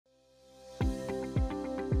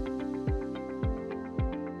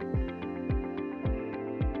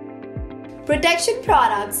Protection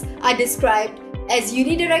products are described as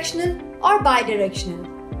unidirectional or bidirectional.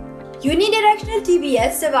 Unidirectional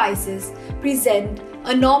TVS devices present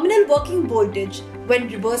a nominal working voltage when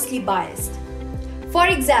reversely biased. For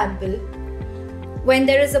example, when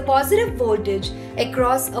there is a positive voltage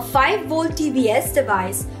across a 5-volt TVS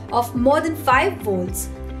device of more than 5 volts,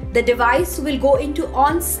 the device will go into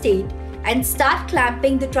on state and start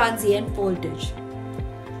clamping the transient voltage.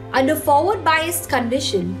 Under forward biased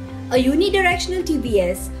condition, a unidirectional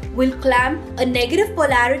TVS will clamp a negative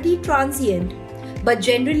polarity transient, but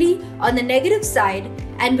generally on the negative side,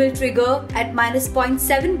 and will trigger at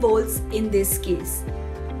 -0.7 volts in this case.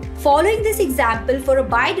 Following this example for a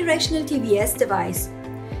bidirectional TVS device,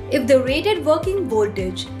 if the rated working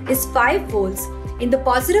voltage is 5 volts in the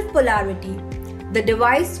positive polarity, the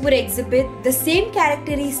device would exhibit the same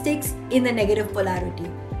characteristics in the negative polarity.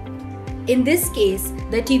 In this case,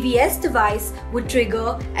 the TVS device would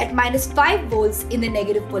trigger at -5 volts in the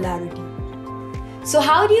negative polarity. So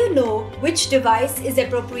how do you know which device is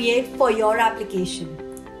appropriate for your application?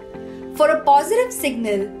 For a positive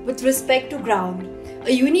signal with respect to ground,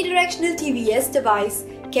 a unidirectional TVS device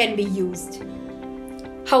can be used.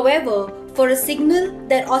 However, for a signal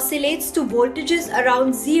that oscillates to voltages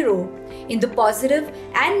around zero in the positive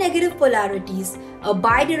and negative polarities, a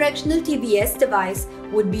bidirectional TVS device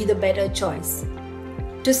would be the better choice.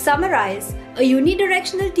 To summarize, a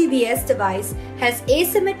unidirectional TVS device has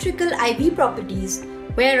asymmetrical IV properties,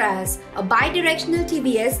 whereas a bidirectional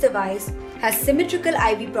TVS device has symmetrical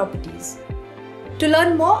IV properties. To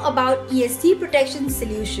learn more about ESC protection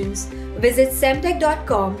solutions, visit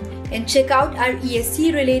semtech.com and check out our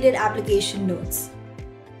ESC related application notes.